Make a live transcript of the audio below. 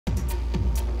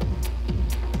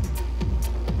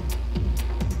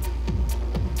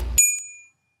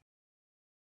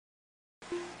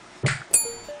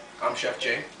I'm Chef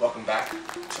Jay. Welcome back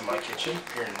to my kitchen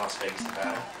here in Las Vegas,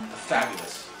 Nevada. The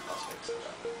fabulous Las Vegas,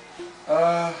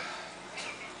 Nevada.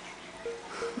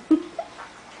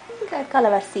 We got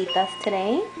calabacitas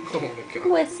today. Oh my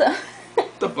god. With some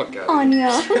The fuck out onion,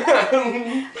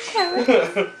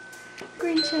 carrots,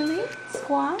 green chili,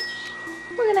 squash.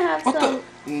 We're gonna have some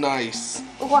nice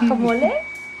guacamole,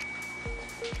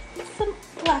 some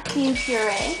black bean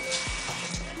puree.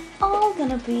 All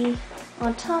gonna be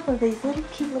on top of these little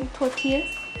cute little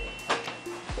tortillas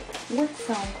with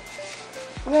some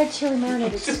red chili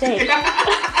marinated steak. You say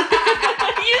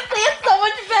it so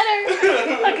much better.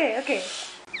 Okay.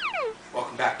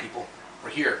 Welcome back, people.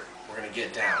 We're here. We're gonna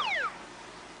get down.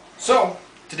 So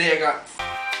today I got.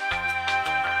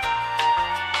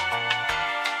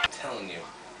 I'm telling you,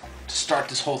 to start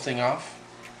this whole thing off,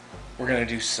 we're gonna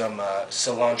do some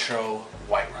cilantro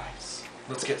white rice.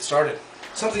 Let's get started.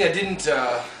 Something I didn't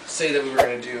say that we were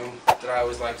gonna do that I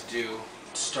always like to do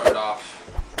to start off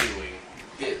doing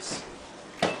is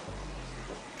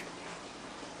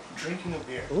drinking a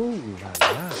beer. Ooh, la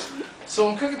la. So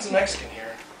I'm cooking some Mexican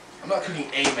here. I'm not cooking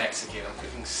a Mexican. I'm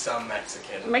cooking some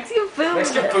Mexican. Mexican food.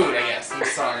 Mexican food, I guess. I'm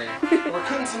sorry. We're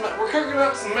cooking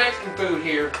up some Mexican food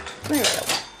here.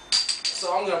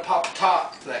 So I'm gonna pop the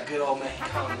top to that good old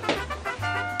Mexican.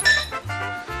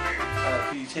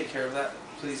 Can you take care of that,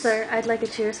 please? Sir, I'd like a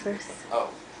cheers first. Oh.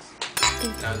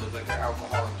 Now I look like an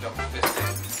alcoholic double fisting.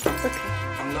 It's okay.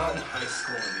 I'm not in high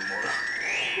school anymore.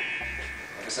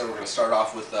 Like I said, we're gonna start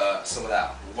off with some of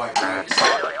that white rice.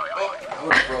 Oh, I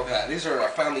would have broke that. These are a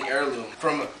family heirloom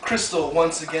from Crystal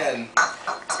once again.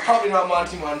 Probably not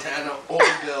Monty Montana or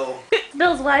Bill.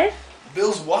 Bill's wife.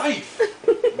 Bill's wife.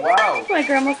 Wow. My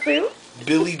grandma Sue.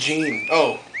 Billie Jean.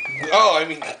 Oh, I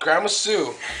mean Grandma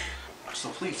Sue. So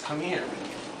please come here.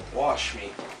 Wash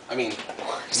me. I mean,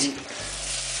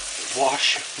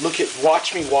 watch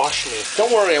me wash me.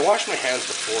 Don't worry, I washed my hands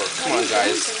before. Come on,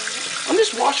 guys. I'm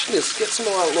just washing this. Get some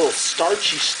of that little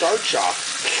starchy starch off,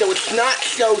 so it's not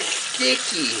so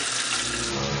sticky.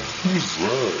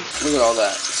 Look at all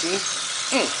that. See?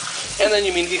 And then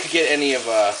you could get any of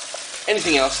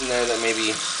anything else in there that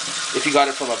maybe if you got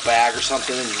it from a bag or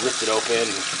something and you ripped it open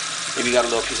and maybe you got a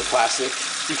little piece of plastic,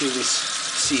 you can at least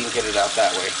see and get it out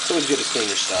that way. It's always good to clean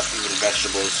your stuff, even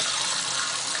vegetables.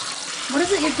 What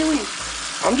is it you're doing?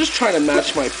 I'm just trying to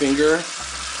match my finger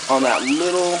on that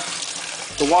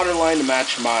the water line to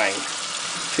match my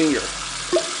finger.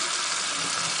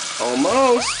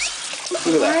 Almost.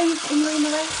 Look at that. Why are you fingering the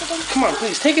rice again? Come on,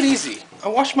 please, take it easy. I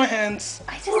wash my hands.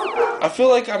 I feel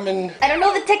like I'm in... I don't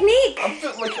know the technique. I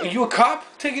feel like... Are you a cop?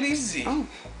 Take it easy. Oh.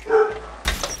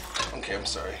 Okay, I'm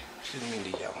sorry. She didn't mean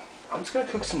to yell. I'm just gonna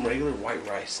cook some regular white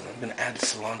rice and I'm gonna add the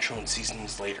cilantro and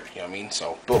seasonings later, you know what I mean?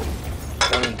 So, boom,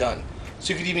 done and done.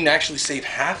 So you could even actually save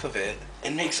half of it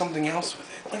and make something else with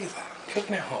it. Look at that,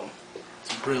 cooking at home.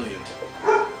 It's brilliant.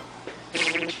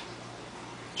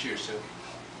 Cheers, Sue.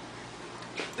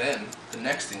 Then, the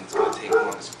next thing that's gonna take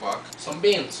long as fuck, some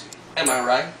beans. Am I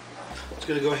right? I'm just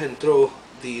gonna go ahead and throw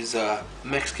these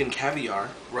Mexican caviar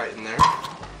right in there.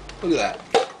 Look at that.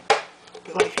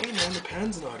 But like, hey man, the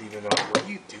pan's not even on. What are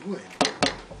you doing?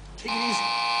 Take it easy.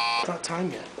 It's not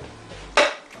time yet.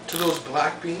 To those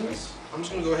black beans, I'm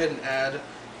just gonna go ahead and add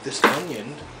this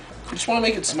onion. I just want to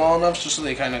make it small enough just so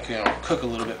they kind of cook a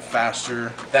little bit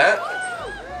faster. That.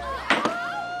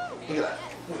 Look at that.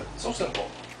 Look at that. So simple.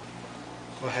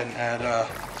 Go ahead and add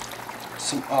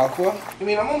some aqua. I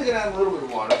mean, I'm only gonna add a little bit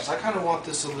of water because I kind of want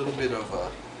this a little bit of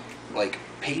like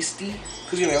pasty.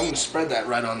 Because I'm gonna spread that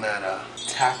right on that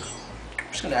taco.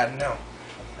 I'm just gonna add it now.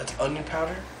 That's onion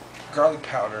powder, garlic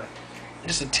powder, and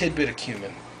just a tidbit of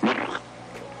cumin.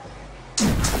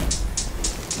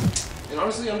 And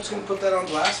honestly, I'm just gonna put that on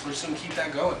blast. We're just gonna keep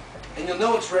that going. And you'll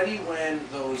know it's ready when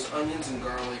those onions and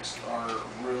garlics are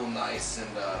real nice and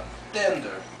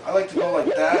tender. I like to go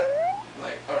like that.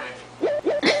 Like, alright.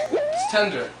 It's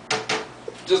tender.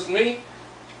 Just me?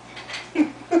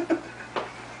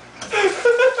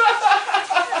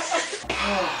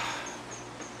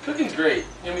 Cooking's great.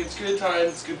 I mean, it's good time,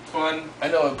 it's good fun. I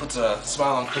know it puts a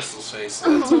smile on Crystal's face.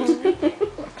 So that's always a good thing.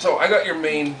 So I got your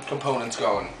main components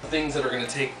going. Things that are going to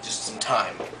take just some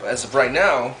time. But as of right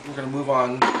now, we're going to move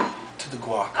on to the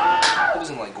guac. Who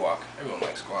doesn't like guac? Everyone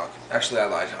likes guac. Actually, I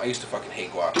lied. I used to fucking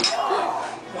hate guac.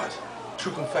 What?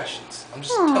 True confessions. I'm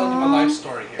just telling you my life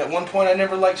story here. At one point, I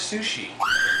never liked sushi.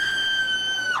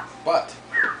 But,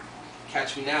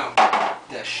 catch me now.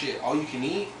 That shit, all you can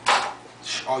eat,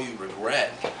 all you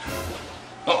regret.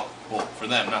 Oh, well, for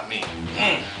them, not me.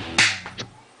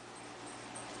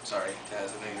 Sorry,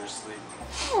 Taz, I know you're asleep.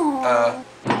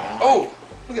 Oh,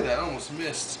 look at that, I almost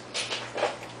missed.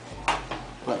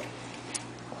 But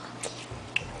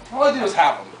All I did was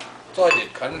half them. That's all I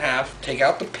did. Cut in half, take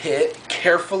out the pit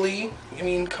carefully. I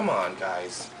mean, come on,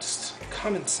 guys. Just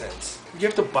common sense. You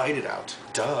have to bite it out.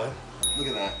 Duh. Look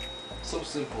at that. So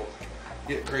simple,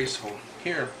 yet graceful.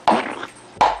 Here,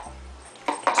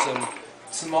 some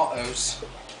tomatoes.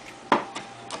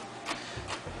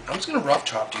 I'm just gonna rough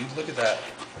chop, dude. Look at that.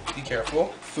 Be careful.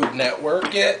 Food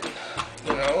Network it.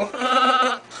 You know.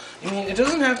 I mean, it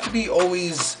doesn't have to be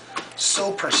always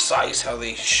so precise how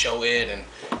they show it, and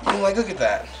I mean, like, look at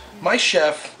that. My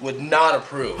chef would not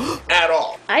approve at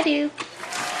all. I do.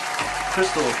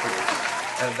 Crystal approves.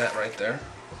 Add that right there.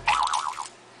 Oh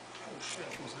shit,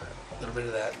 what was that? A little bit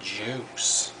of that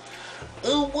juice.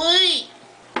 Oh wait!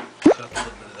 Cut up a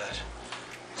little bit of that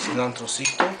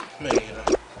cilantrocito. Maybe, you know.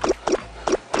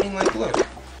 I mean, like, look.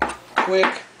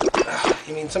 Quick.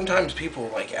 I mean, sometimes people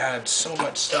like add so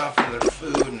much stuff to their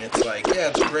food, and it's like, yeah,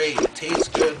 it's great, it tastes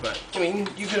good, but I mean,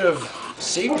 you could have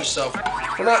saved yourself.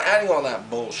 We're not adding all that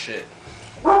bullshit,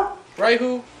 right?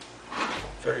 Who?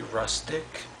 Very rustic.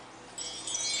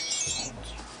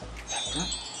 Pepper.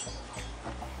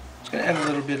 Just gonna add a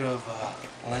little bit of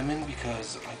lemon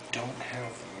because I don't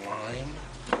have lime.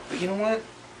 But you know what?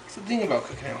 It's the thing about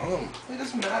cooking at home. It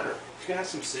doesn't matter. If you have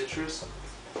some citrus,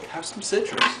 have some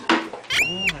citrus.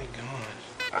 Oh my god.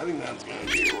 I think that's gonna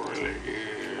be really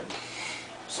good.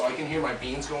 So I can hear my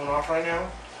beans going off right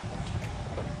now.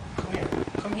 Come here.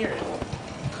 Come here.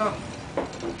 Come.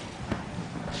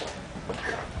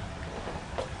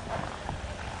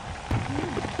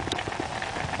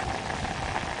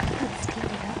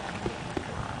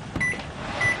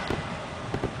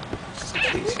 Just in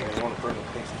case you don't want to burn the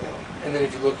place down. And then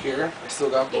if you look here, I still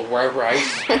got the white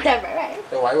rice.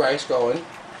 The white rice going.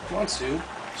 Come on, Sue.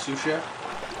 Sous chef.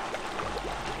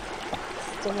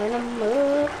 Do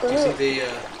you think they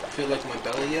feel like my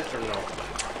belly yet, or no?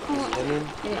 Lemon?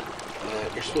 No.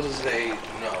 You're supposed to say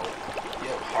no. You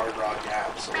have hard rock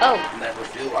abs, so Oh. you never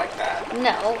feel like that.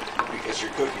 No. Because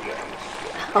you're cooking them.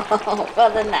 Oh,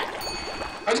 well then that.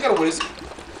 I just got a whisk.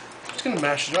 I'm just gonna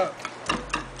mash it up.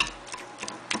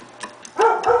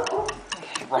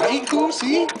 Right, Cool?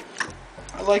 See?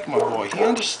 I like my boy. He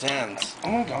understands.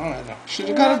 Oh my god. Should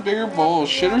have got a bigger bowl.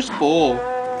 Shitter's bowl.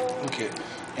 Okay.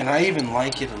 And I even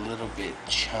like it a little bit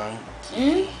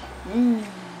chunky.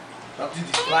 About to do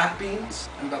these black beans.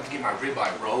 I'm about to get my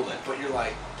ribeye rolling. But you're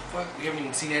like, fuck, we haven't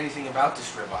even seen anything about this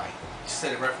ribeye. You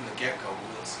said it right from the get-go, but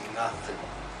we don't see nothing.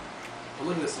 But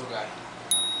look at this little guy.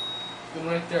 Been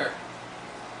right there.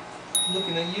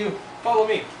 Looking at you. Follow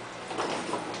me.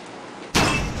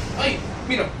 Hey,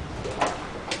 meet him.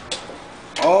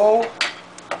 Oh,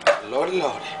 lordy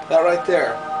lordy. That right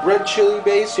there. Red chili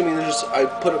base. I mean, I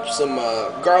put up some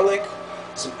garlic,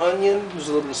 some onion. There's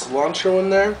a little bit of cilantro in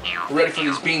there. We're ready for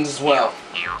these beans as well.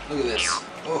 Look at this.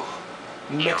 Oh,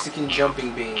 Mexican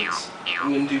jumping beans.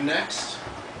 I'm gonna do next.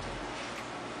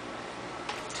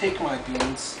 Take my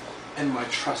beans and my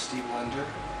trusty blender.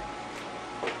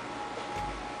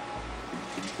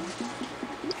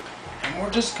 And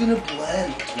we're just gonna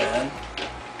blend, man.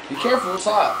 Be careful, it's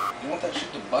hot. You want that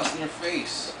shit to bust in your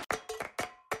face.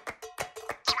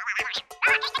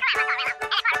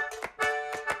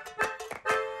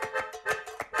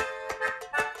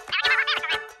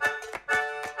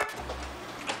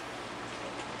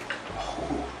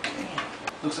 Oh,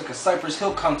 damn. Looks like a Cypress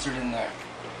Hill concert in there.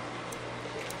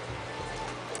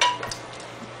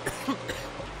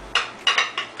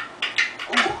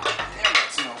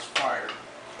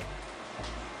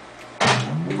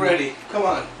 Ready. Come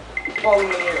on. Follow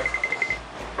me here.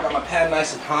 Got my pan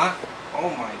nice and hot. Oh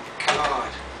my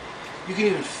god. You can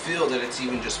even feel that it's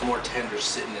even just more tender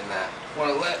sitting in that. Want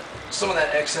to let some of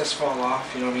that excess fall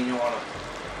off, you know what I mean? You don't want to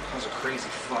cause a crazy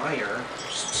fire.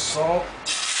 Some salt.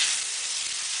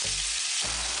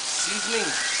 Seasoning,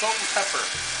 salt and pepper.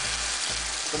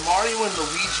 The Mario and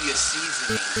Luigi is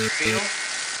seasoning. You feel?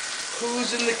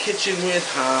 Who's in the kitchen with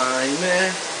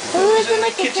Jaime? Who's in the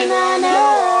kitchen? I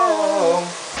know.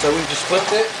 So we just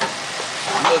flipped it.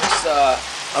 Looks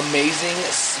amazing. It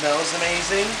smells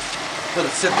amazing. Let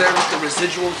it sit there, let the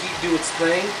residual heat do its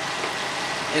thing.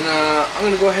 And I'm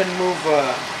gonna go ahead and move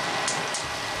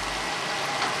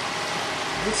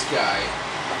this guy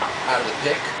out of the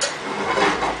pick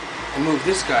and move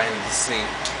this guy into the scene.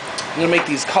 I'm gonna make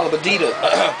these calabacitas.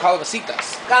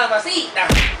 Calabacitas.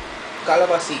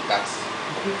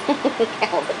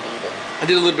 I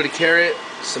did a little bit of carrot,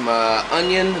 some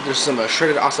onion, there's some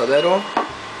shredded asadero,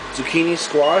 zucchini,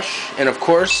 squash, and of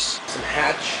course, some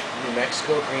Hatch New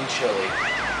Mexico green chili.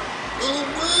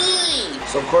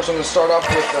 So of course I'm going to start off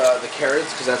with the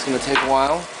carrots because that's going to take a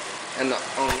while, and the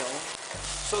onion.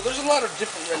 So there's a lot of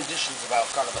different renditions about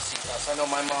calabacitas. I know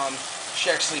my mom She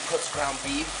actually puts ground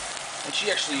beef, and she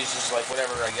actually uses like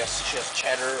whatever, I guess she has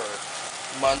cheddar or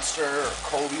Munster or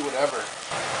Colby, whatever.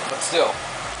 But still,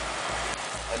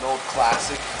 an old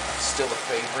classic, still a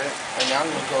favorite. And now I'm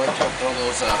going to go ahead and throw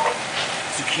those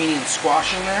zucchini and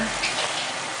squash in there.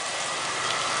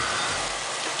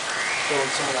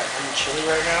 Throwing some of that green chili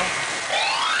right now.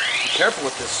 Be careful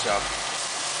with this stuff.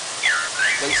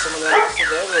 Lay some of that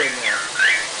flavor in there.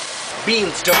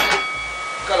 Beans done.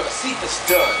 Calabacita's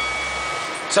done.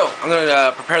 So I'm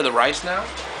gonna prepare the rice now.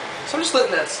 So I'm just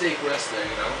letting that steak rest there,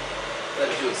 you know. Let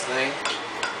it do its thing.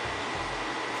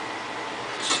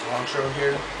 Cilantro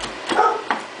here.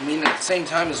 I mean, at the same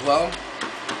time as well,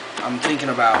 I'm thinking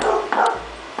about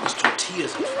those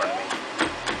tortillas in front of me.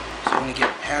 So I'm gonna get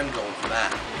a pan going for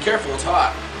that. Be careful, it's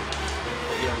hot.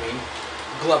 You know what I mean?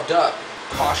 Gloved up.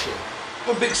 Caution.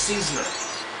 I'm a big seasoner,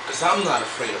 because I'm not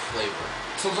afraid of flavor.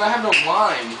 Since I have no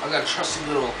lime, I got a trusty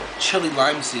little chili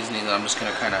lime seasoning that I'm just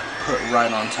gonna kind of put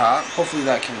right on top. Hopefully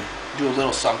that can do a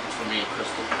little something for me and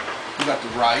Crystal. We got the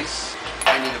rice.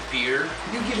 I need a beer.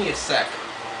 You give me a sec,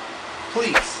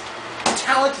 please.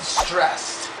 Talent is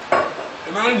stressed,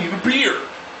 and I need a beer.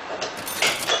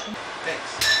 Thanks.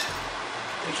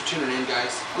 Thanks for tuning in,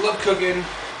 guys. I love cooking.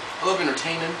 I love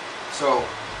entertaining. So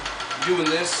doing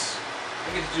this,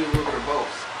 I get to do a little bit of both.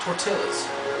 Tortillas.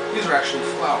 These are actually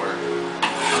flour.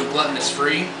 I'm gluttonous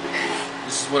free.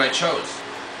 This is what I chose.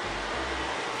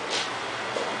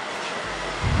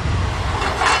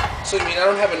 So I mean, I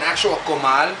don't have an actual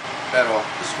comal, pero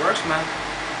this works, man.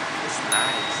 It's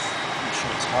nice. I'm sure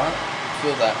it's hot.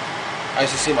 Feel that. I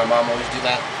used to see my mom always do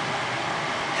that.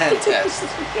 Hand test.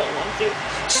 Don't want to.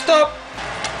 Stop!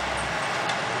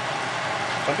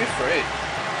 Don't be afraid.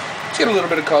 Just get a little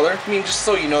bit of color. I mean, just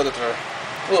so you know that they're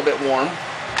a little bit warm.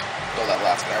 Throw that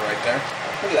last guy right there.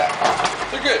 Look at that.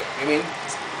 They're good. I mean,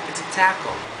 it's a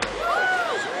taco.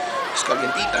 It's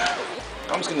calientita.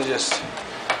 I'm just gonna just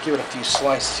give it a few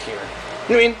slices here. You know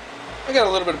what I mean? I got a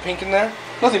little bit of pink in there.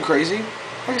 Nothing crazy.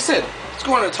 Like I said, let's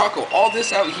go on a taco. All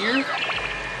this out here,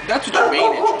 that's what your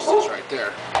main interest is right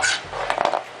there.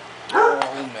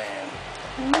 Oh man.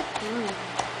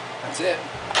 That's it.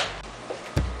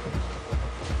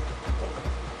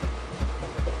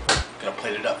 Gonna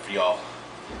plate it up for y'all.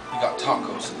 We got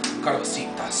tacos,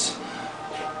 calabacititas,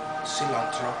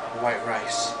 cilantro, white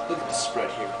rice. Look at the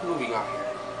spread here. Look what we got here.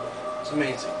 It's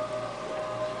amazing.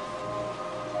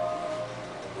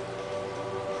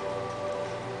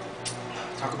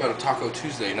 Talk about a Taco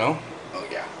Tuesday, no? Oh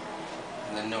yeah.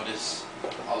 And then notice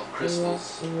all of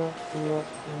Crystal's.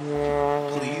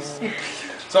 Please.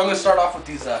 So I'm gonna start off with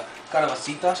these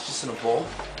calabacitas just in a bowl.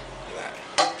 Look at that.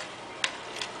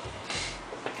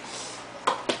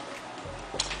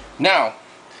 Now,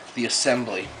 the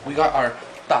assembly. We got our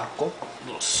taco, a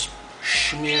little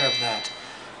smear of that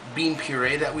bean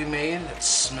puree that we made that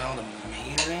smelled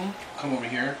amazing. Come over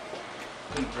here.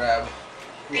 I'm gonna grab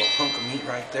a little hunk of meat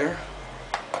right there.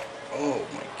 Oh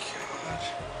my god.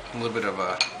 A little bit of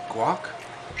guac.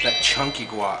 That chunky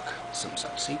guac. Some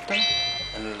salsita.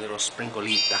 And a little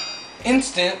sprinklita.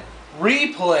 Instant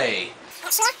replay.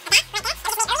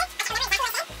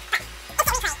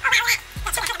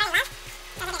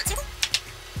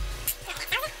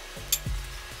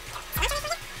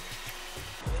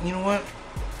 You know what?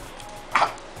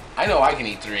 I know I can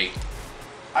eat 3.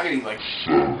 I can eat like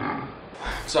 7.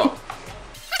 So.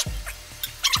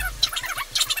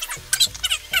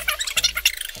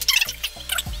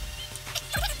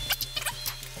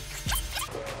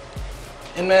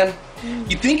 And man,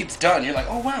 you think it's done. You're like,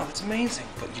 oh wow, that's amazing.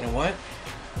 But you know what?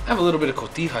 I have a little bit of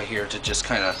cotija here to just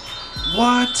kind of,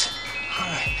 what?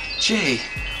 Hi, Jay,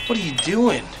 what are you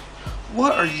doing?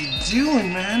 What are you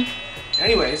doing, man?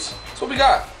 Anyways, that's what we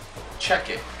got. Check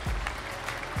it.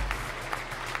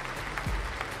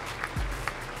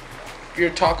 If you're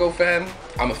a taco fan,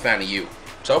 I'm a fan of you.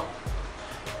 So,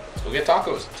 let's go get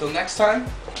tacos. Till next time,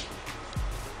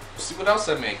 we'll see what else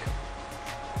I make.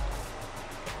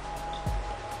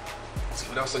 Let's see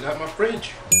what else I got in my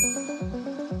fridge.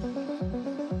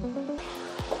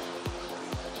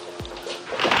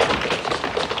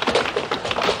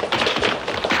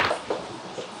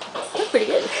 That's pretty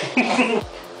good.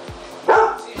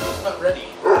 See, it's not ready.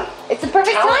 It's the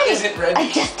perfect Talent time. isn't ready. I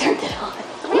just turned it on.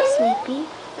 Hi, Sleepy. You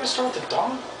gonna start with the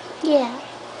dog? Yeah.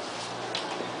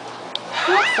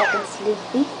 1 second,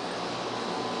 Sleepy.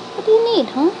 What do you need,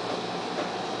 huh?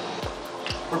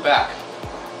 We're back.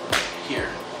 Here,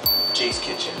 Jay's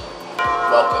Kitchen.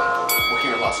 Welcome. We're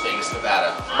here in Las Vegas,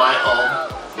 Nevada. My home.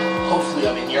 Hopefully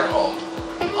I'm in your home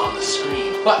on the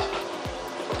screen. But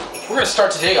we're gonna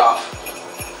start today off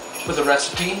with a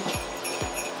recipe.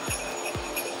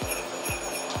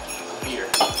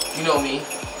 You know me.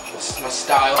 This is my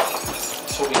style.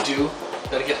 That's what we do.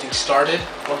 Gotta get things started.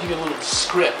 I'll give you a little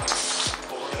script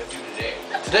of what we're gonna do today.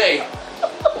 Today,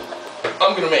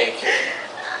 I'm gonna make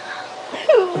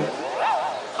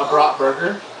a brat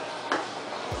burger.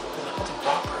 What's a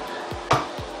brat burger?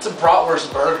 It's a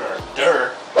bratwurst burger.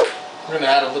 Durr. We're gonna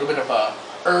add a little bit of a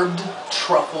herbed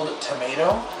truffled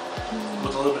tomato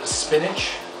with a little bit of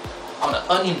spinach on an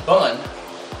onion bun,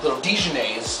 little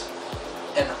Dijonnaise,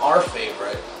 and our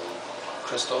favorite,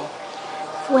 Crystal,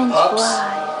 French Ups.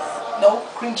 fries. No,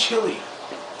 green chili.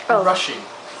 Oh. Rushing.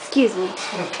 Excuse me.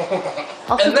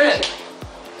 And then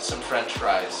some French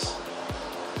fries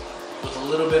with a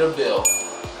little bit of Bill.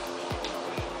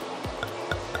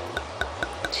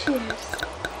 Cheers.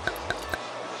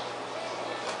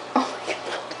 Oh my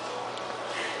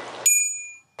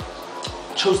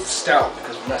god. Chose the stout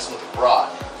because we're messing with the brat.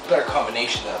 Better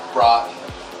combination of brat and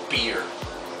beer.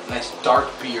 Nice dark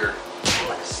beer,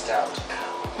 like a stout.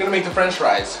 I'm gonna make the French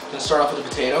fries. I'm gonna start off with the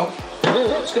potato.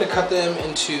 I'm just gonna cut them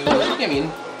into,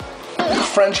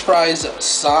 French fries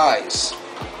size.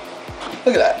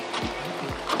 Look at that.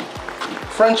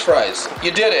 French fries.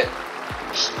 You did it.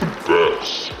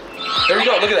 Best. There you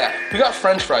go. Look at that. We got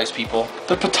French fries, people.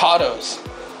 The potatoes.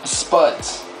 The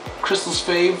spuds. Crystal's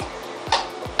fave.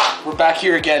 We're back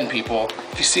here again, people.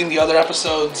 If you've seen the other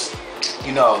episodes,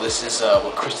 you know this is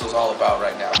what Crystal's all about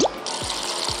right now.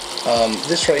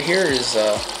 This right here is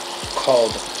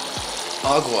called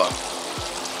agua.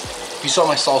 If you saw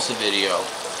my salsa video,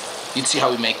 you'd see how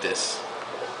we make this.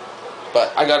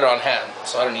 But I got it on hand,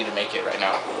 so I don't need to make it right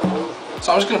now.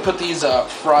 So I'm just gonna put these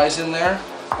fries in there,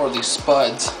 or these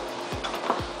spuds,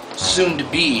 soon to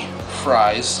be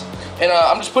fries. And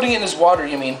I'm just putting it in this water,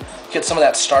 get some of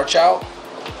that starch out.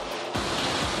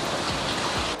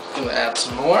 Gonna add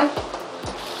some more.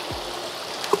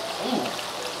 Ooh,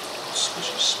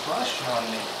 squishy splash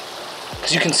on me.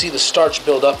 Because you can see the starch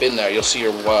build up in there. You'll see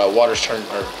your water's turned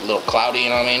a little cloudy, you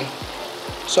know what I mean?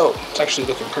 So, it's actually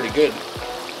looking pretty good.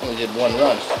 Only did one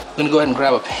run. I'm gonna go ahead and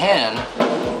grab a pan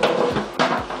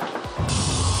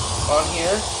on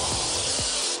here.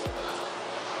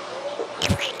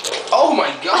 Oh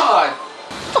my god!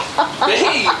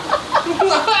 Babe!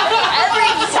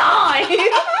 Every time!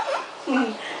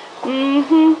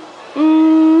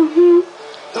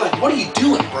 God, what are you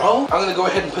doing, bro? I'm gonna go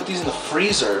ahead and put these in the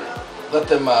freezer. Let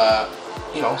them,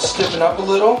 stiffen up a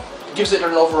little. It gives it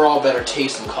an overall better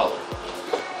taste and color.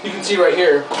 You can see right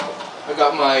here, I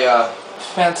got my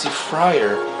fancy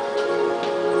fryer.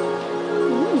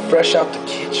 Fresh out the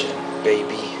kitchen,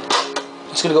 baby.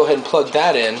 Just gonna go ahead and plug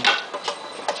that in.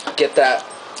 Get that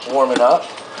warming up.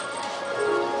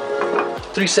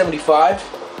 375.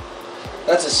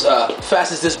 That's as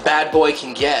fast as this bad boy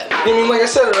can get. Like I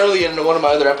said earlier in one of my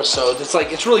other episodes,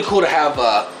 it's really cool to have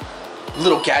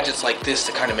little gadgets like this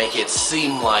to kind of make it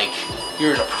seem like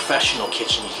you're in a professional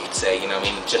kitchen, you could say,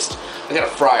 just, I got a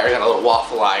fryer, I got a little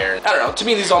waffle iron. I don't know, to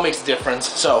me these all makes a difference.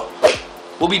 So,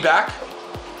 we'll be back.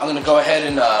 I'm gonna go ahead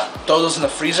and throw those in the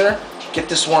freezer, get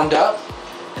this warmed up,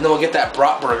 and then we'll get that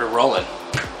brat burger rolling.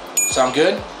 Sound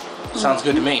good? Sounds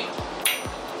good to me.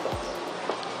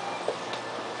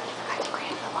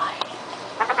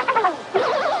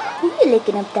 You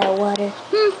licking up that water?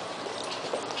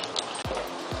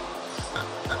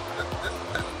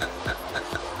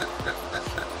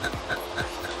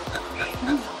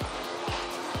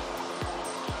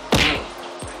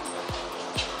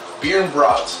 Beer and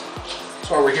brats. That's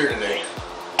why we're here today.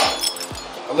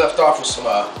 I left off with some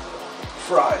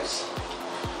fries.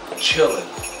 Chilling.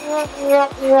 I'm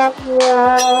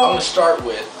gonna start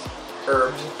with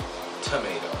herbed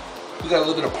tomato. We got a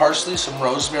little bit of parsley, some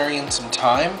rosemary, and some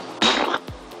thyme.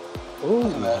 Ooh,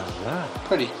 look at that.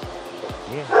 Pretty.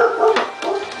 Yeah.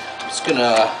 Just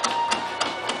gonna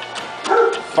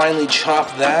finely chop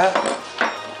that.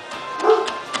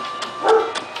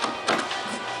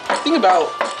 The thing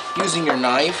about using your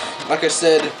knife, like I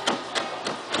said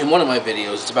in one of my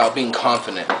videos, it's about being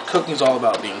confident. Cooking's all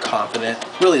about being confident.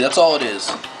 Really, that's all it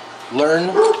is. Learn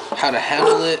how to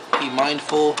handle it, be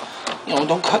mindful.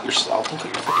 Don't cut yourself, don't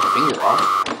cut your freaking finger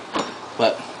off.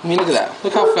 But, look at that.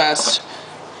 Look how fast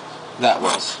that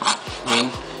was.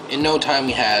 In no time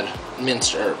we had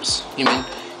minced herbs. You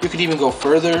could even go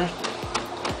further.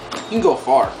 You can go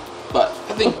far. But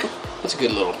I think that's a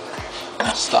good little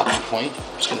stopping point.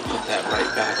 I'm just gonna put that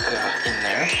right back in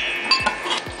there.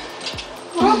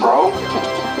 Yeah, bro.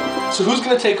 So who's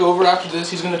gonna take over after this?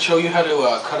 He's gonna show you how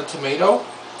to cut a tomato.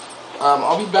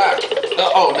 I'll be back.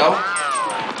 Oh, no?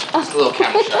 Just a little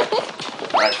camera shot.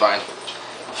 Alright, fine.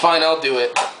 Fine, I'll do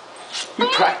it. We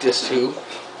practiced too.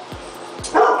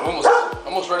 I'm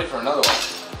almost ready for another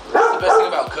one. the best thing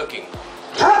about cooking.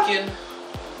 Drinking,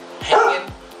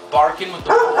 hanging, barking with the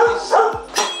boys.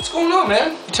 What's going on,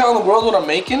 man? You telling the world what I'm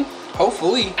making?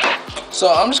 Hopefully.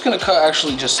 So I'm just gonna cut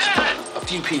actually just a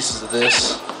few pieces of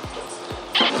this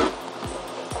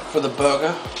for the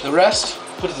burger. The rest,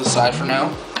 put it to the side for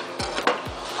now.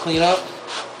 Clean up.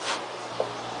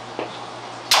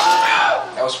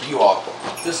 That was for you all.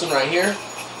 This one right here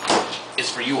is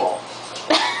for you all.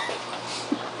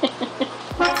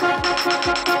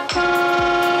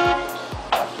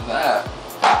 After that.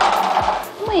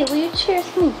 Wait, will you cheers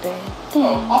me, babe?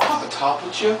 Oh, I'll pop a top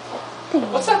with you.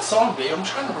 What's that song, babe? I'm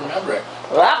trying to remember it.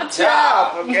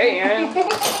 Rabotat! Okay, man.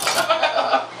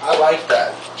 I like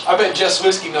that. I bet Just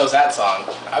Whiskey knows that song.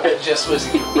 I bet Just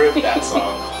Whiskey can rip that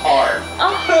song hard.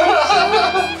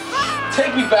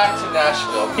 Take me back to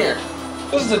Nashville. Here.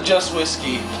 This is a Just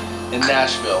Whiskey in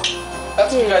Nashville.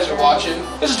 That's what you guys are watching.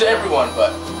 This is to everyone,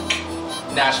 but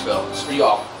Nashville. It's for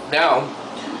y'all. Now,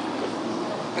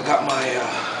 I got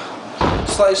my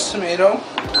sliced tomato,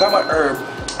 got my herb,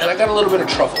 and I got a little bit of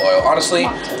truffle oil. Honestly,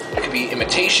 it could be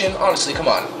imitation. Honestly, come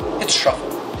on. It's truffle.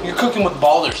 You're cooking with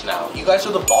ballers now. You guys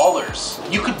are the ballers.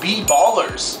 You could be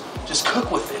ballers. Just cook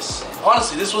with this.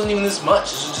 Honestly, this wasn't even this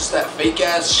much. This was just that fake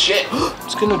ass shit. I'm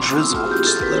just gonna drizzle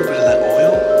just a little bit of that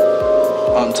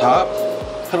oil on top.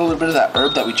 Put a little bit of that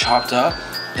herb that we chopped up.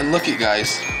 And look at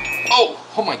guys. Oh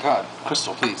my God.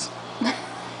 Crystal, please.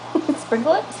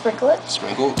 Sprinkle it, sprinkle it.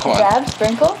 Sprinkle, come on. Dab,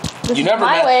 sprinkle. This is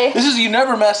my way. This is, you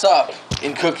never mess up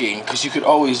in cooking because you could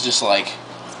always just like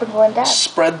sprinkle and dab.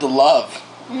 Spread the love.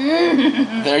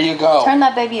 There you go. Turn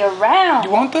that baby around.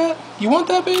 You want that? You want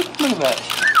that, babe? Look at that.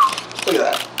 Look at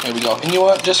that. There we go. And you know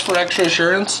what? Just for extra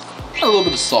assurance, a little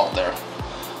bit of salt there.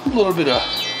 A little bit of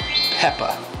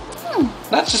pepper.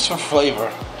 That's just for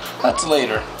flavor. That's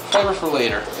later. Flavor for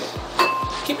later.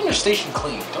 Keeping your station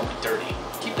clean. Don't be dirty.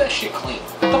 Keep that shit clean.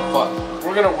 What the fuck?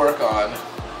 We're gonna work on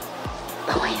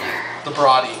the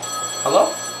brody.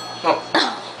 Hello? No.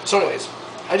 So anyways,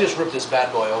 I just ripped this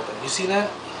bad boy open. You see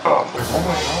that? Oh my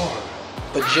God.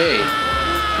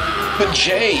 But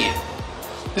Jay,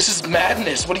 this is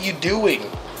madness. What are you doing?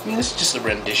 I mean, this is just a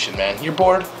rendition, man. You're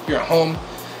bored, you're at home.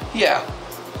 Yeah,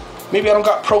 maybe I don't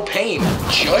got propane.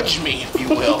 Judge me, if you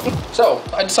will. So,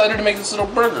 I decided to make this little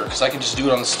burger because I can just do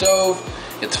it on the stove.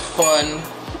 It's fun.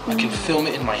 I can film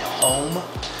it in my home.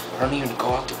 I don't even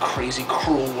go out to crazy,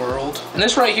 cruel world. And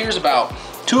this right here is about,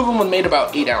 2 of them were made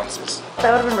about 8 ounces.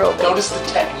 That would have been real good. Notice the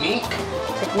technique.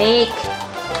 Technique.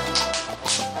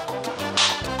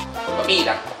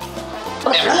 Mira.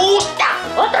 Me gusta.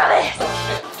 Otra vez.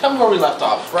 Tell me where we left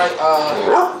off, right?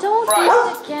 Don't fries.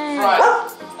 do it again.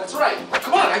 Fries. That's right.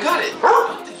 Come on, I got it.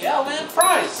 What the hell, man?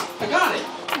 Fries. I got it.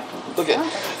 Look at.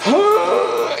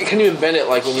 I can't even bend it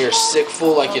like when you're sick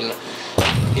full, like in,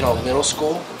 you know, middle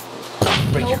school.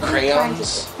 Break your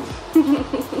crayons.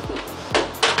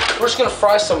 We're just gonna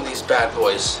fry some of these bad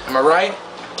boys. Am I right?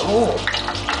 Oh.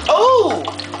 Oh.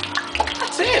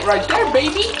 That's it right there,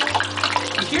 baby.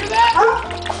 You hear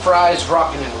that? Fries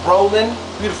rocking and rolling.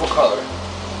 Beautiful color.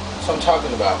 That's what I'm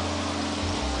talking about.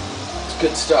 It's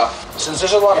good stuff. Since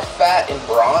there's a lot of fat in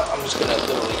broth, I'm just gonna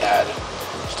literally add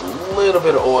just a little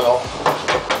bit of oil.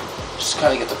 Just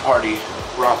kind of get the party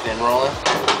rocking and rolling.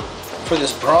 For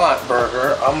this broth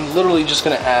burger, I'm literally just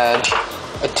gonna add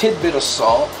a tidbit of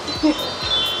salt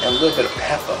and a little bit of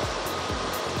pepper.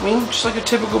 I mean, just like a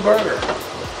typical burger.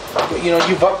 But, you know,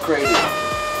 you've upgraded.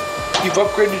 You've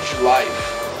upgraded your life.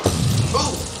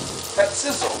 Ooh, that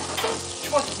sizzle. What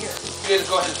you want to hear? You guys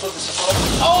go ahead and flip this up.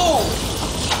 Oh!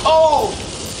 Oh!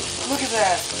 Look at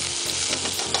that.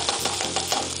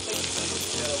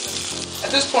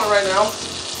 At this point right now,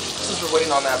 since we're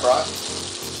waiting on that broth,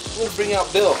 I'm gonna bring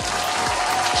out Bill.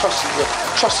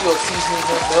 Trusty old seasoning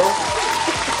here, Bill.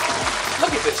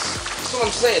 Look at this. That's what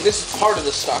I'm saying. This is part of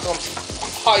the stock. I'm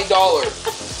high dollar,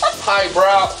 high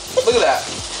brow. Look at that.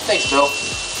 Thanks, Bill.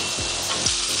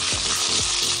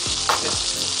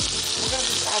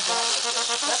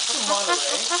 That's from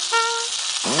Monterey.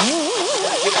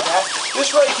 This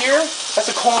right here, that's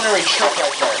a culinary trick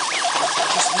right there.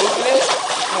 Just moving it,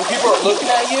 when people are looking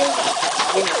at you,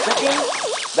 when you're cooking,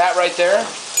 that right there,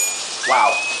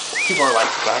 wow. People are like,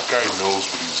 that guy knows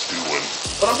what he's doing.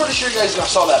 But I'm pretty sure you guys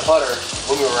saw that butter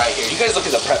when we were right here. You guys look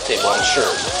at the prep table, I'm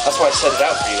sure. That's why I set it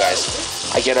out for you guys.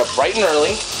 I get up bright and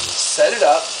early, set it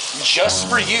up, just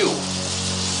for you.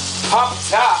 Pop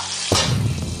top.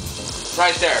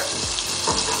 Right there.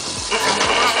 See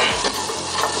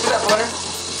that butter?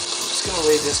 Just gonna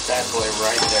lay this bad boy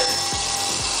right there.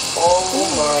 Oh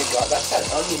my God, that's that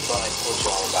onion bun I told you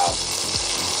all about.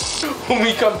 When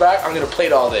we come back, I'm gonna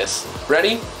plate all this.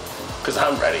 Ready? Because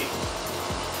I'm ready.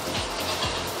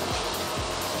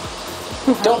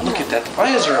 Don't look at that. My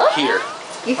eyes are up here.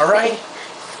 Alright?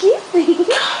 Excuse me.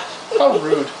 How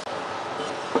rude.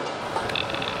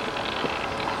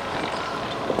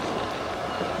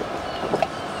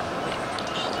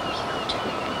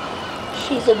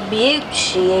 She's a beaut,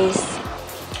 she is.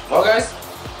 Well guys,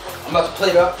 I'm about to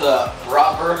plate up the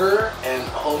raw burger and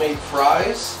homemade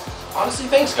fries. Honestly,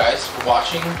 thanks guys for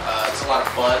watching. It's a lot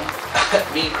of fun.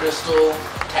 Me, Crystal,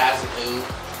 Taz, and Who.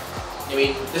 I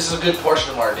mean, this is a good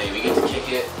portion of our day. We get to kick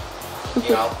it,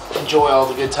 you know, enjoy all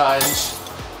the good times.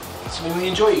 So we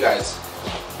enjoy you guys.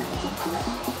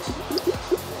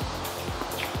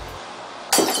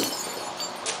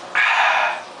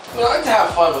 I like to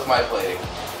have fun with my plating.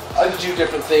 I like to do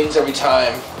different things every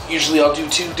time. Usually I'll do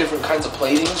 2 different kinds of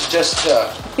platings just to,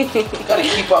 gotta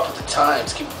keep up with the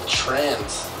times, keep up with the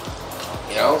trends.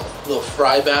 You know, little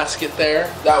fry basket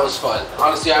there. That was fun.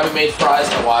 Honestly, I haven't made fries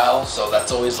in a while, so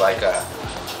that's always like a,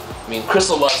 I mean,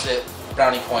 Crystal loves it.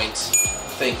 Brownie points.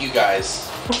 Thank you guys.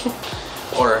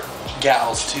 Or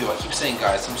gals too. I keep saying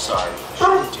guys, I'm sorry. I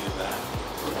shouldn't do that.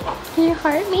 Can you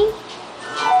heart me?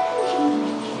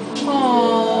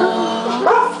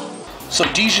 Aww. So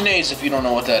Dijonnaise, if you don't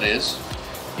know what that is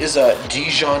a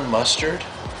Dijon mustard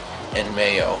and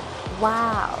mayo.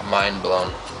 Wow. Mind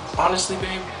blown. Honestly,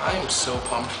 babe, I am so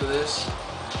pumped for this.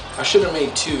 I should have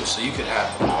made 2 so you could have,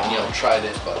 you know, tried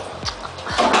it, but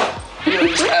you know,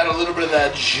 just add a little bit of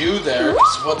that jus there.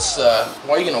 What's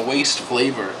why are you gonna waste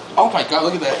flavor? Oh my god,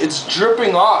 look at that! It's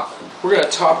dripping off. We're gonna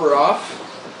top her off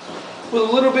with a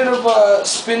little bit of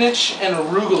spinach and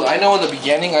arugula. I know in the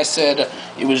beginning I said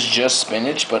it was just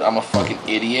spinach, but I'm a fucking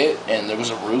idiot, and there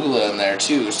was arugula in there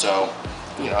too. So,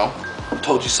 you know,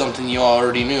 told you something you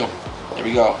already knew. There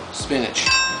we go, spinach.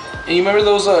 And you remember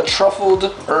those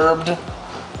truffled, herbed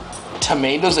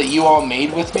tomatoes that you all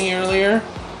made with me earlier?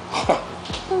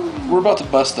 We're about to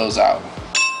bust those out.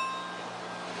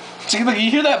 See, look, you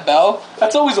hear that bell?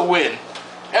 That's always a win.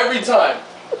 Every time.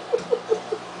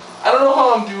 I don't know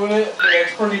how I'm doing it, but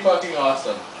it's pretty fucking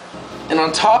awesome. And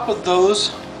on top of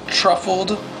those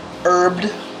truffled,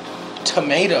 herbed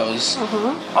tomatoes,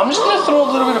 I'm just gonna throw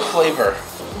a little bit of flavor.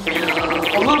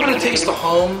 A little bit of taste of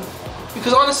home.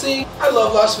 Because honestly, I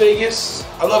love Las Vegas.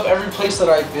 I love every place that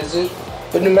I visit.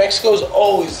 But New Mexico's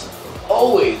always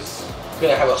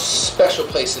gonna have a special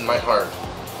place in my heart.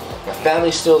 My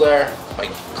family's still there. My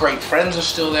great friends are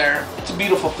still there. It's a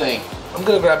beautiful thing. I'm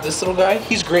gonna grab this little guy.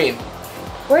 He's green.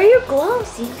 Where are your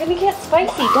gloves? You're gonna get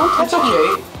spicy. Don't touch It's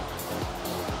okay.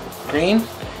 Green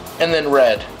and then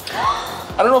red.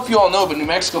 I don't know if you all know, but New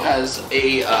Mexico has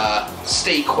a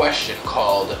state question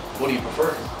called, what do you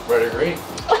prefer, red or green?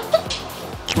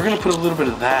 We're gonna put a little bit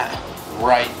of that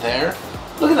right there.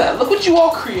 Look at that, look what you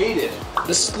all created.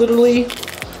 This is literally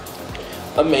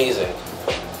amazing.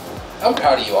 I'm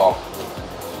proud of you all.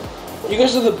 You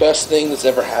guys are the best thing that's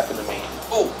ever happened to me.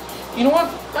 Oh, you know what?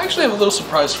 I actually have a little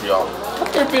surprise for y'all.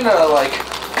 Have there been a like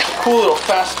cool little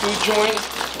fast food joint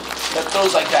that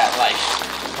throws like that like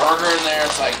burger in there?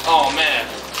 It's like, oh man,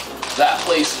 that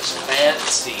place is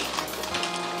fancy.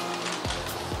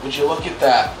 Would you look at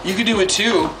that? You could do it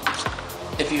too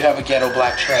if you have a ghetto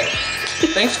black tray.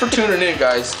 Thanks for tuning in,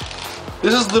 guys.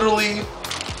 This is literally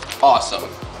awesome.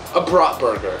 A brat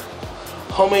burger,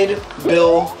 homemade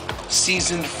Bill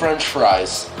seasoned French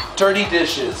fries, dirty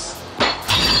dishes.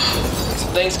 So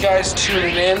thanks guys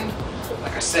tuning in.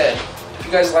 Like I said, if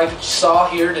you guys like what you saw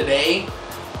here today,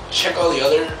 check all the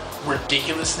other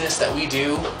ridiculousness that we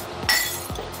do.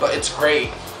 But it's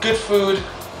great. Good food,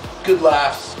 good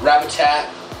laughs, Rabotat,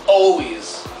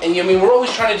 always. And I mean, we're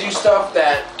always trying to do stuff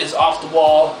that is off the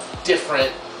wall,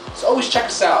 different. So always check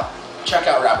us out. Check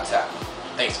out Rabotat.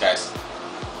 Thanks guys.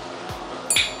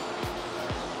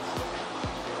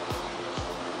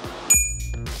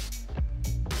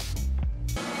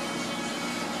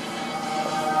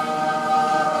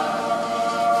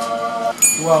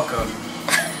 Welcome.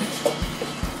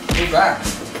 We're back.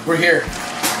 We're here.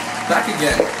 Back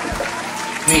again.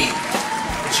 Me,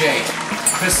 Jay,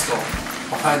 Crystal,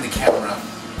 behind the camera.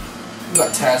 We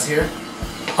got Taz here.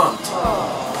 Pumped.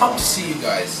 Aww. Pumped to see you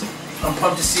guys. I'm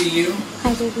pumped to see you.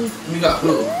 Hi, baby. And we got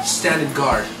Who? Standing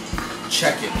guard.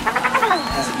 Check it.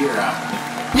 Has a ear out.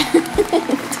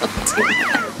 Don't do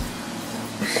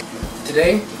that.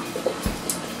 Today,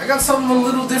 I got something a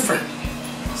little different.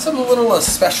 Something a little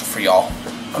special for y'all.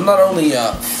 I'm not only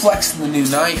flexing the new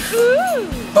knife,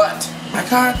 but I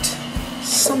got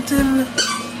something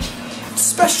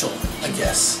special, I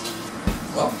guess.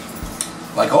 Well,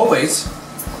 like always,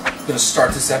 I'm gonna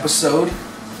start this episode.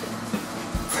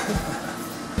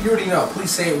 You already know,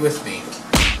 please say it with me.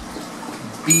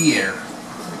 Beer.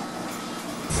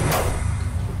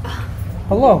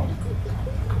 Hello.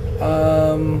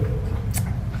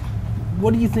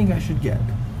 What do you think I should get?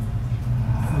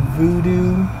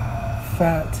 Voodoo,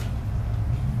 fat,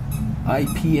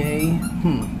 IPA.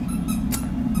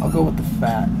 I'll go with the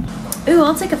fat. Ooh,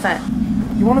 I'll take a fat.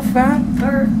 You want a fat?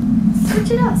 Or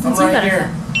switch it up since I'm you got right here. a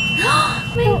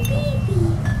fat. My baby.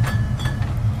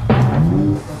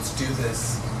 Let's do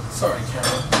this. Sorry,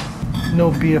 Carol.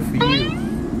 No beer for you.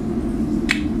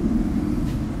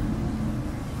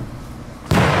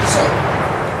 So,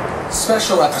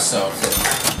 special episode.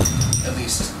 At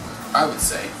least, I would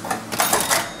say.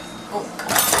 Oh.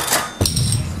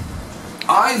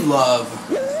 I love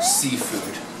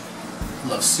seafood. I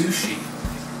love sushi.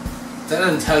 That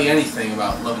doesn't tell you anything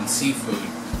about loving seafood.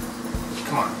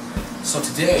 Come on. So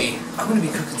today, I'm going to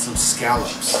be cooking some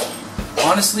scallops.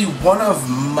 Honestly, one of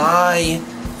my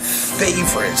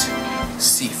favorite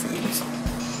seafoods.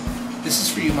 This is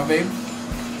for you, my babe.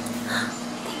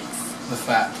 The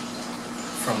fat.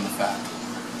 From the fat.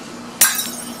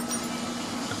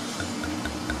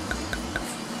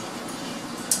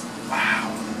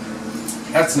 Wow.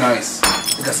 That's nice.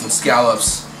 We got some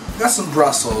scallops. We got some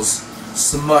Brussels.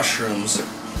 Some mushrooms.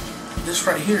 This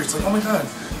right here, it's like, oh my god,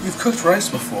 you've cooked rice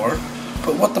before,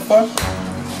 but what the fuck?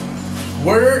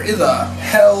 Where in the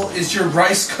hell is your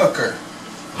rice cooker?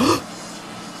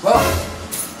 Well,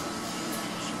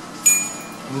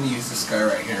 I'm gonna use this guy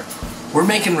right here. We're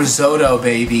making risotto,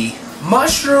 baby.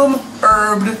 Mushroom,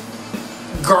 herbed,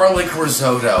 garlic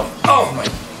risotto. Oh my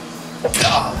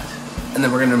god. And then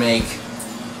we're gonna make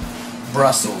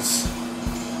Brussels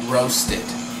roasted.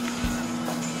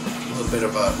 A little bit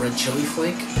of a red chili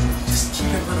flake. Just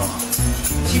keep it a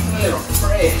little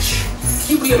fresh.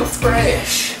 Keep it a little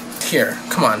fresh. Here,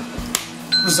 come on.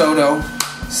 Risotto,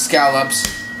 scallops,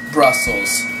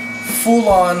 Brussels.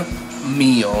 Full-on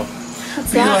meal.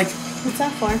 What's You're that? like, What's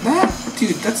that for? that?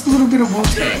 Dude, that's a little bit of Woar.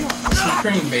 Some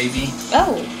cream, baby.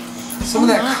 Oh. Some of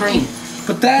that cream.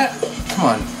 But that, come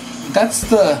on. That's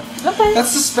the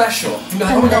special. You know,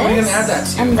 oh my god, we're gonna add that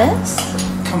to. And this?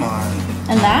 Come on.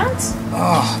 And that?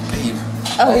 Oh, babe.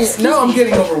 Oh, excuse now me. I'm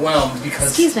getting overwhelmed because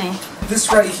Excuse me. this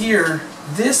right here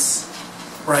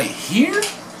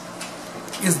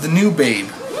is the new babe.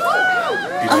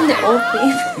 I'm the old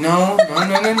babe. No.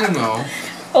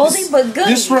 Oldie but goodie.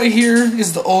 This right here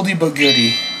is the oldie but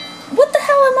goodie. What the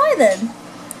hell am I then?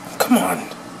 Come on.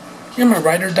 You're my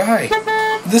ride or die.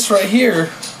 This right here,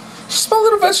 just my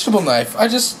little vegetable knife. I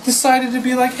just decided to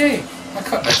be like, hey, I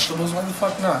cut vegetables, why the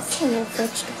fuck not? Hello,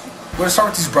 vegetable. We're gonna start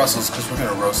with these Brussels because we're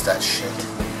gonna roast that shit.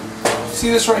 See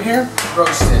this right here?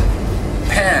 Roasted.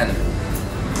 Pan.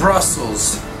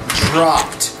 Brussels.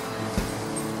 Dropped.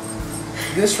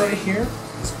 This right here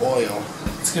is oil.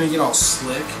 It's gonna get all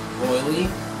slick, oily.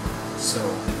 So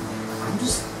I'm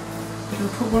just gonna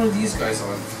put one of these guys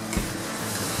on.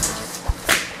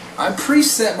 I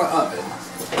preset my oven.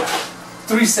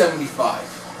 375.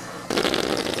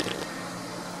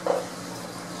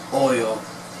 Oil.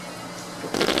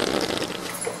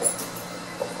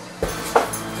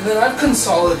 And then I've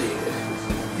consolidated.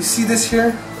 You see this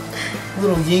here? A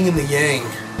little yin and the yang.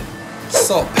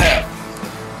 Salt, pep.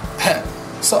 Pep.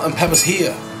 Salt and pepper's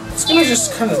here. It's gonna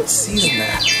just kind of season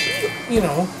that. You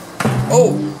know.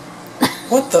 Oh!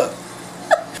 What the?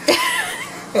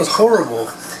 That was horrible.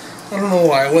 I don't know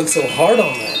why I went so hard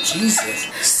on that. Jesus.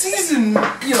 Season,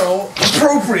 you know,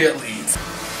 appropriately.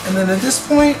 And then at this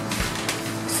point,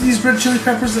 see these red chili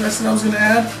peppers that I said I was gonna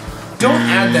add? Don't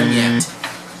add them yet.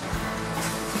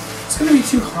 It's gonna be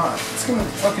too hot. It's gonna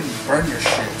fucking burn your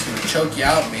shit. It's gonna choke you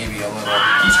out maybe a little.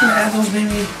 I'm just gonna add those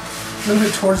maybe a little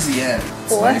bit towards the end.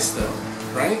 It's nice though,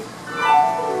 right?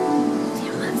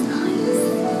 Damn, that's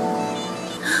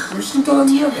nice. We're just gonna throw it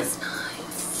in the oven.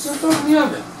 Just gonna throw it in the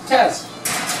oven. Taz,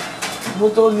 we'll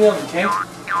throw it in the oven, okay?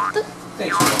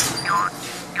 Thanks, bro.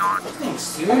 Thanks,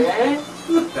 dude.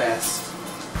 You're the best.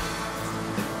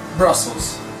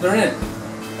 Brussels. They're in.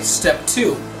 Step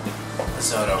 2.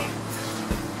 Risotto.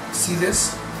 See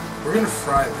this? We're gonna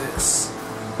fry this.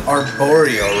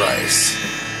 Arboreal rice.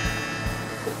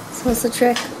 So what's the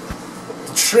trick?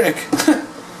 The trick?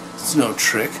 It's no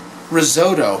trick.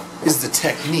 Risotto is the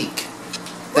technique.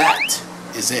 That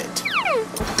is it.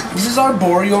 This is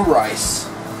arboreal rice.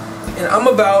 And I'm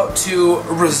about to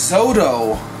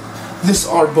risotto this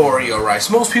arboreal rice.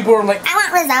 Most people are like, I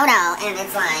want risotto, and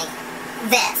it's like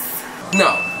this.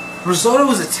 no. Risotto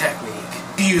is a technique.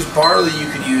 You could use barley, you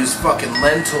could use fucking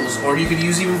lentils, or you could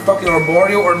use even fucking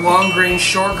arboreal or long grain,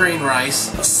 short grain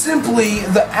rice. Simply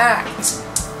the act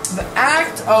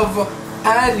of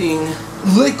adding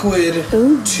liquid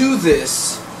to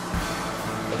this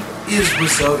is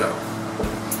risotto.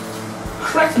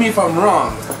 Correct me if I'm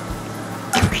wrong,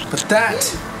 but that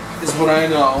is what I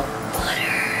know.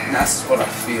 And that's what I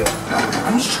feel.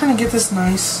 I'm just trying to get this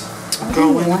nice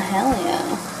going. Oh, hell yeah.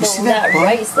 You see that butter?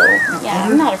 Rice though. Yeah,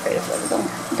 I'm not afraid of butter.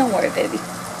 Don't worry, baby.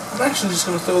 I'm actually just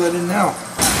gonna throw that in now.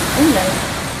 Oh no.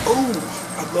 Oh,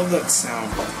 I love that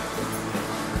sound.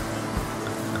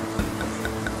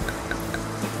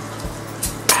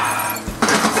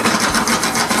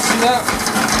 See that?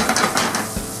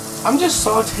 I'm just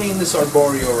sauteing this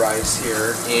arborio rice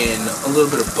here in a little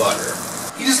bit of butter.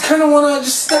 You just kind of want to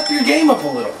just step your game up a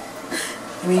little.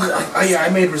 I mean, I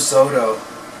made risotto.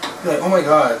 You're like, oh my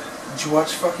god, did you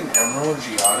watch fucking Emerald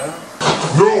Giada?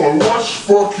 No, I watched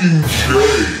fucking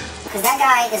Jay. Because that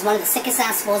guy is one of the sickest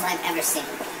ass fools I've ever seen.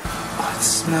 Oh, it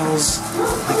smells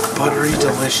like buttery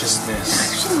deliciousness.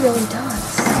 It actually really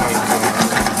does. Oh my god.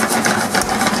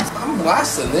 I'm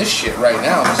blasting this shit right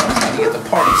now because I'm trying to get the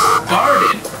party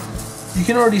started. You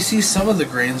can already see some of the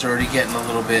grains already getting a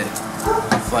little bit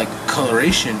of like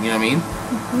coloration, you know what I mean?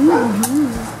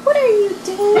 What are you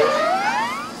doing?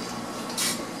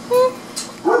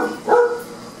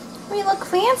 You look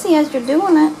fancy as you're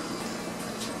doing it.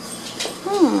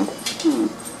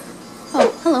 Oh,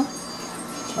 hello.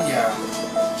 Yeah,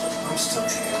 I'm still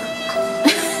here.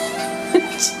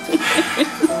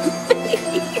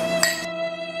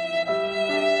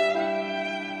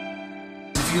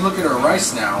 If you look at our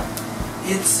rice now,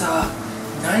 it's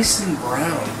nice and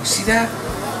brown. You see that?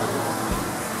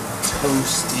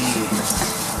 Toasty.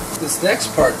 This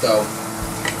next part though,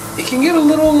 it can get a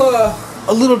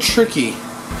little tricky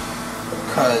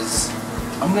because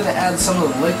I'm gonna add some of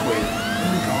the liquid.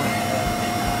 Let me go ahead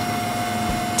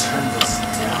and turn this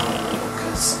down a little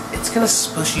because it's gonna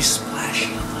splashy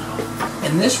splashy a little.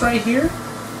 And this right here,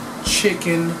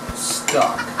 chicken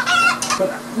stock,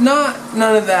 but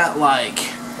none of that like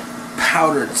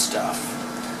powdered stuff.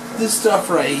 This stuff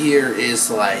right here is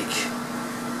like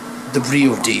the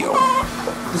real deal.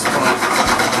 This one, like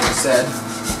I said,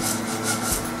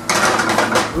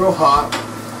 real hot.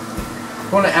 I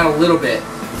want to add a little bit.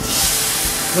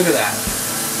 Look at that.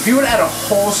 If you would add a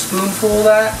whole spoonful of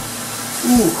that,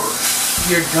 ooh,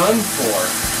 you're done for.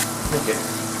 Look at it.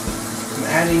 I'm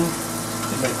adding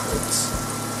liquids.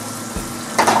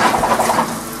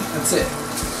 That's it.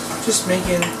 Just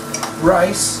making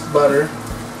rice, butter,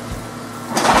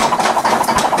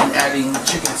 and adding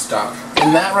chicken stock.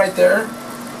 And that right there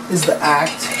is the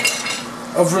act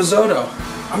of risotto.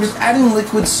 I'm just adding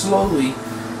liquid slowly.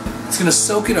 It's gonna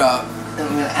soak it up, and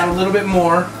I'm gonna add a little bit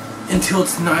more until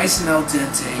it's nice and al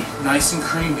dente, nice and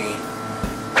creamy.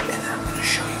 And then I'm gonna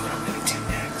show you what I'm gonna do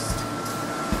next.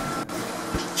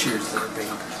 Cheers there,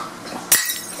 babe.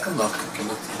 I love cooking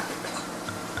with you.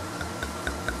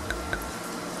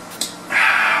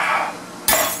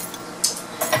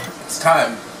 It's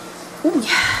time. Oh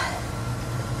yeah.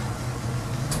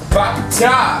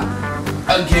 Rabotat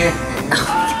again.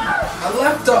 I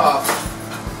left off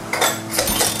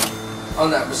on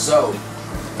that risotto.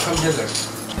 Come hither.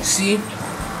 You see?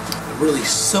 I'm really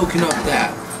soaking up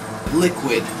that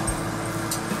liquid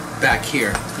back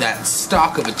here. That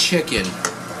stock of a chicken.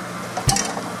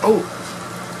 Oh.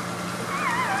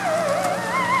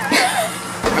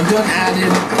 I'm done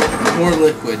adding more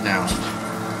liquid now.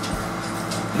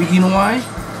 But you know why?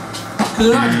 Because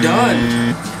they're not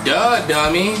done. Duh,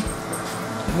 dummy.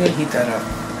 I'm gonna heat that up.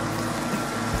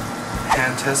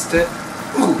 Hand test it.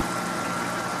 Ooh.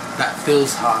 That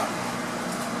feels hot.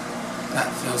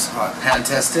 That feels hot. Hand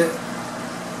test it.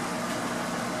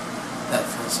 That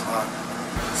feels hot.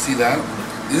 See that?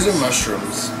 These are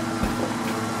mushrooms.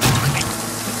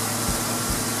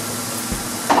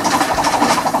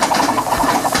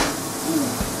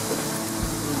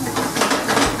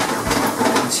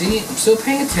 See, I'm still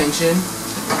paying attention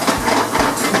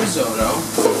to the risotto.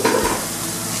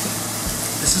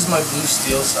 This is my blue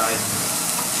steel side.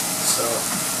 So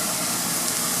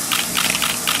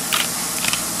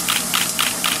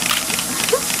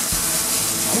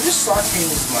I'm just sauteing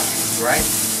these mushrooms, right?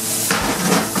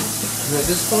 And at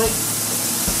this point, I'm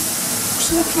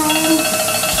just gonna throw in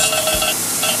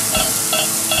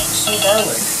some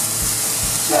garlic.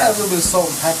 Just add a little bit of salt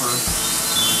and pepper.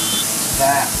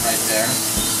 That right there.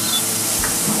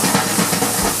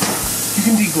 You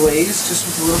can deglaze just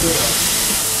with a little bit of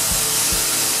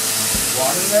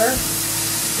water there,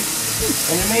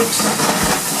 and it makes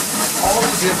all the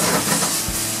difference.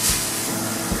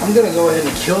 I'm gonna go ahead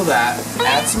and kill that,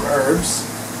 add some herbs,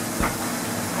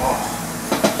 a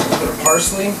little bit of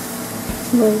parsley,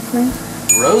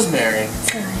 rosemary,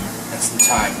 and some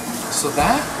thyme. So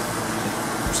that,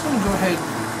 I'm just gonna go ahead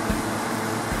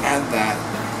and add that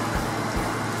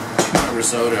to my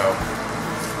risotto.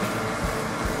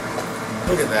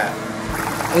 Look at that.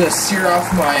 I'm gonna sear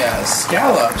off my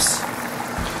scallops.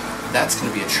 That's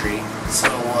gonna be a treat. So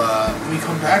when we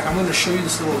come back, I'm gonna show you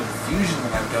this little infusion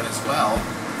that I've done as well.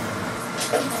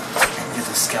 And get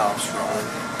the scallops rolling,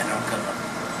 and I'm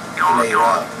gonna lay it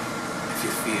up if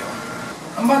you feel.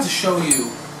 I'm about to show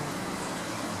you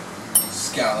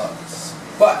scallops,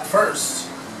 but first,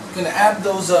 I'm gonna add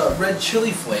those red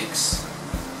chili flakes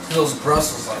to those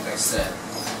Brussels, like I said.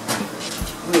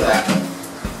 Look at that.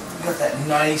 You got that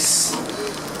nice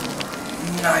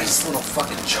little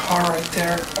fucking char right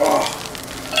there. Oh.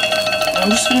 I'm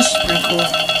just gonna sprinkle a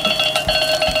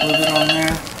little bit on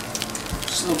there.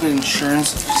 Just a little bit of insurance,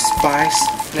 spice,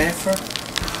 flavor.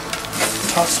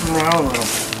 Toss them around a little.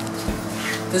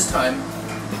 This time,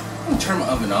 I'm gonna turn my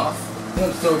oven off. I'm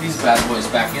gonna throw these bad boys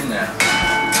back in there.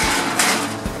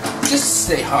 Just to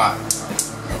stay hot.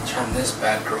 And turn this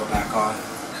bad girl back on.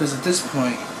 Because at this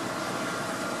point,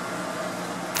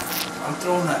 I'm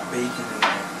throwing that bacon in there.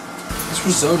 This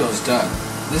risotto's done.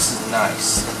 This is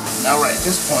nice. Now right at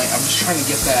this point, I'm just trying to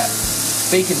get that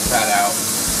bacon fat out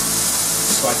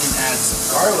so I can add some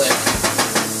garlic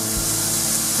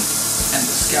and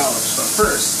the scallops. But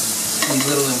first, a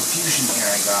little infusion here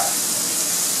I got.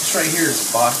 This right here is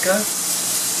vodka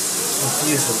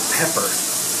infused with pepper.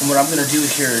 And what I'm going to do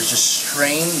here is just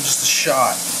strain just a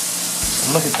shot.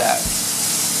 And look at that.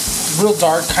 It's real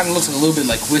dark, kind of looks a little bit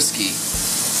like whiskey.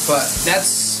 But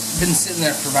that's been sitting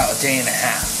there for about a day and a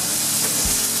half.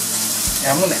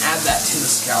 And I'm going to add that to the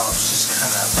scallops, just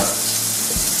kind of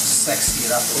sexy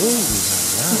it up a little.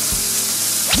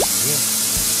 Yeah.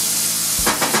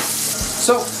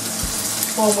 So,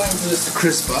 while I'm waiting for this to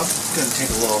crisp up, I'm going to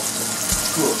take a little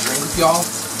drink with y'all.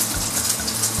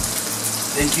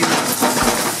 Thank you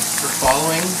for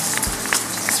following.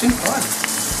 It's been fun.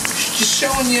 Just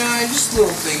showing you just a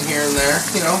little thing here and there,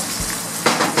 you know.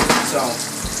 So,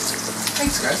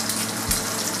 thanks guys.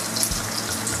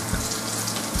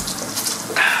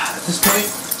 At this point,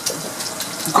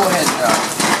 go ahead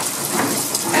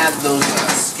and add those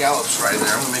scallops right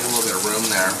there. I'm going to make a little bit of room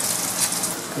there.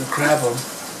 I'm going to grab them.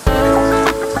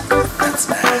 That's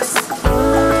nice.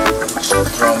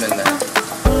 Just throw them in there.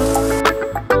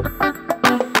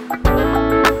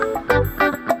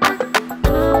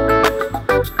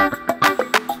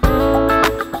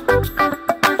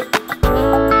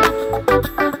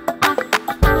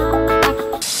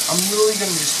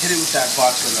 That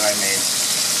vodka that I made.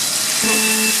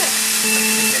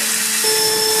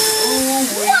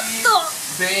 What the?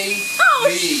 Baby. Oh,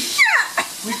 shit!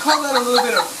 We call that a little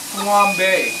bit of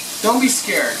flambe. Don't be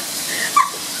scared.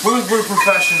 We're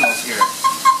professionals here.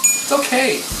 It's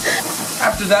okay.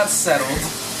 After that's settled,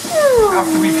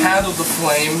 after we've handled the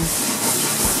flame,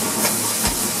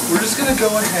 we're just gonna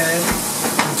go ahead,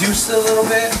 reduce it a little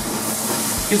bit.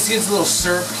 You can see it's a little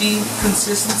syrupy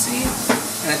consistency,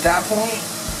 and at that point,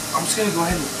 I'm just gonna go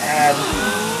ahead and add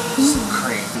some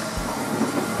cream.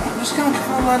 I'm just gonna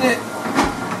kind of let it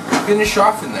finish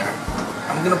off in there.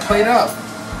 I'm gonna plate up.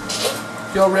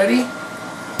 Y'all ready?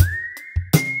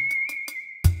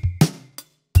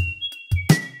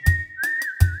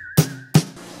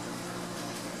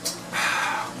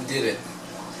 We did it.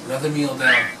 Another meal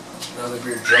down. Another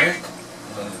beer drunk.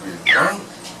 Another beer drunk.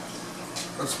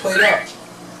 Let's plate up.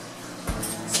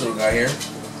 This little guy here.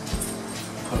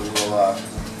 Put a little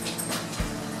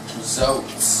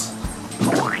results.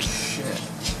 Oh shit.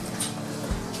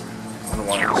 I don't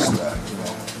want to just, you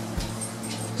know,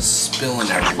 spilling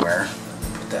everywhere.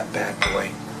 Put that bad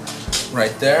boy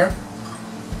right there.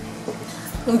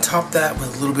 I'm going to top that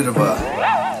with a little bit of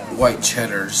white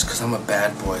cheddar, just because I'm a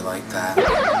bad boy like that. A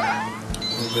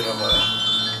little bit of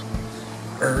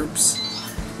herbs.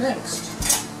 Next.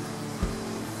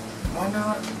 Why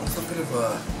not a little bit of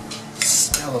a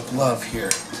scallop love here.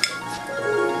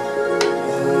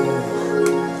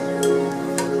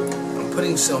 I'm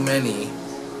putting so many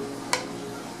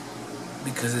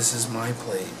because this is my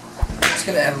plate. I'm just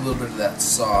going to add a little bit of that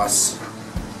sauce.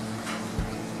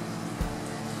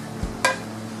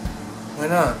 Why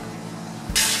not?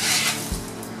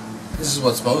 This is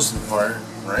what's most important,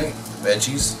 right?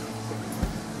 Veggies.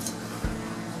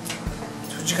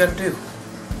 That's what you gotta do.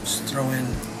 Just throw in a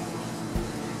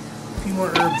few more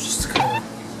herbs just to kind of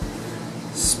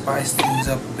spice things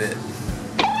up a bit.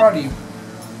 Proud of you.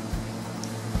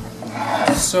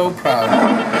 So proud.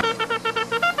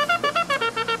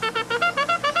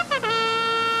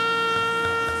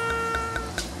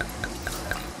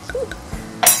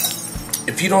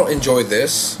 If you don't enjoy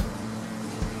this,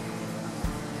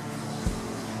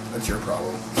 that's your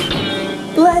problem.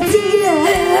 Let's eat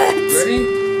it!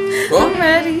 Ready? Well, I'm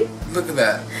ready. Look at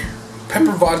that.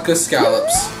 Pepper vodka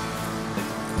scallops.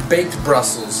 Baked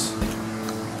Brussels.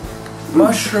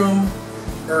 mushroom,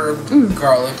 herb,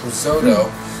 garlic, risotto,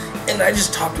 and I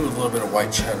just topped it with a little bit of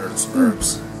white cheddar and some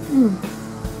herbs.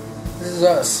 This is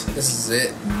us. This is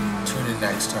it. Tune in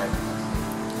next time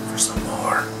for some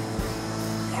more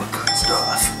good